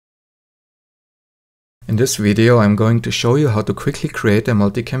In this video I'm going to show you how to quickly create a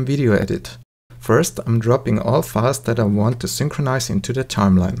multicam video edit. First, I'm dropping all files that I want to synchronize into the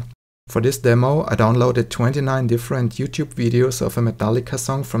timeline. For this demo I downloaded 29 different YouTube videos of a Metallica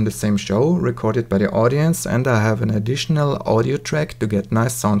song from the same show, recorded by the audience, and I have an additional audio track to get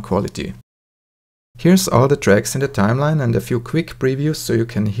nice sound quality. Here's all the tracks in the timeline and a few quick previews so you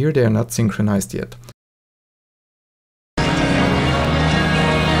can hear they are not synchronized yet.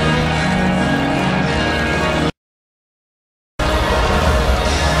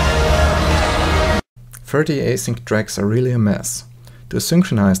 "30 async tracks are really a mess. To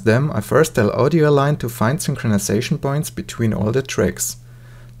synchronize them, I first tell AudioAlign to find synchronization points between all the tracks.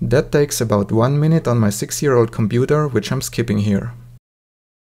 That takes about 1 minute on my 6-year-old computer, which I'm skipping here.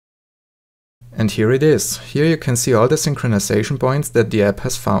 And here it is. Here you can see all the synchronization points that the app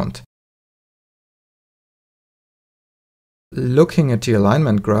has found. Looking at the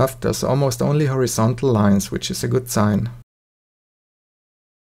alignment graph, there's almost only horizontal lines, which is a good sign.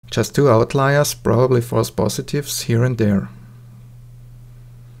 Just 2 outliers, probably false positives here and there.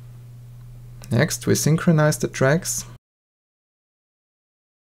 Next, we synchronize the tracks,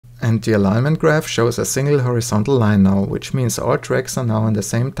 and the alignment graph shows a single horizontal line now, which means all tracks are now on the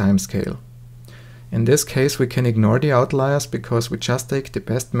same timescale. In this case we can ignore the outliers because we just take the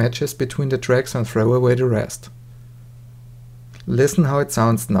best matches between the tracks and throw away the rest. Listen how it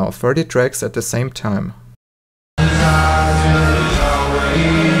sounds now, 30 tracks at the same time.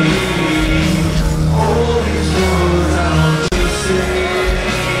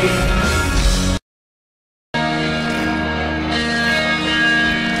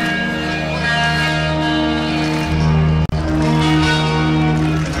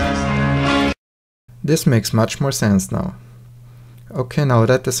 This makes much more sense now. Okay, now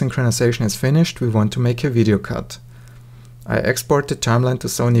that the synchronization is finished, we want to make a video cut. I export the timeline to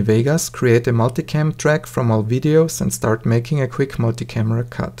Sony Vegas, create a multicam track from all videos and start making a quick multi-camera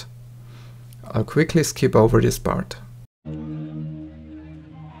cut. I'll quickly skip over this part.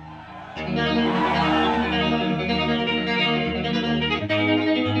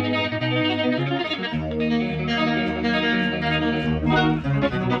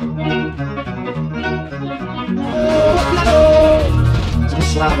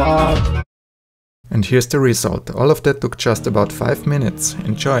 And here's the result. All of that took just about 5 minutes.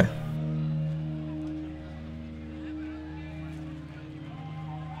 Enjoy!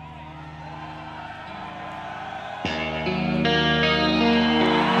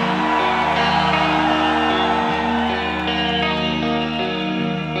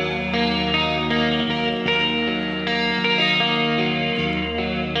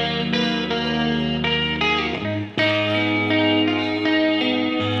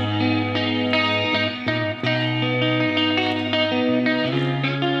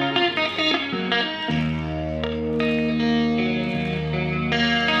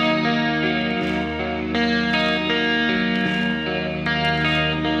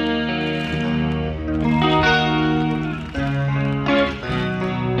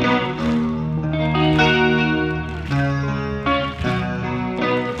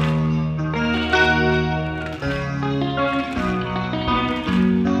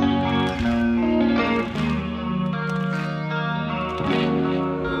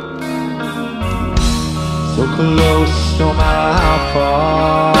 So close, no matter how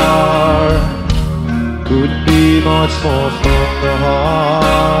far. Couldn't be much more from the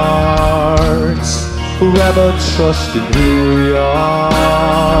heart. Forever trusting who we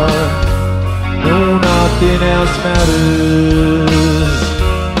are. No, nothing else matters.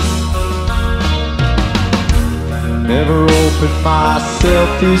 Never opened myself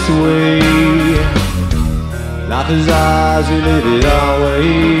this way. Life is ours, we live it our way.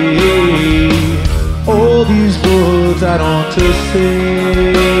 All these words I don't want to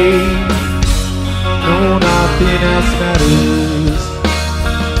say. No, nothing else matters.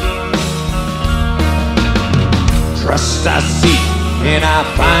 Trust I seek and I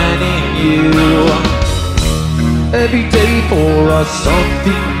find in you. Every day for us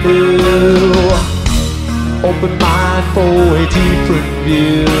something new. Open mind for a different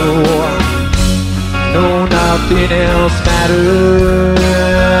view. No, nothing else matters.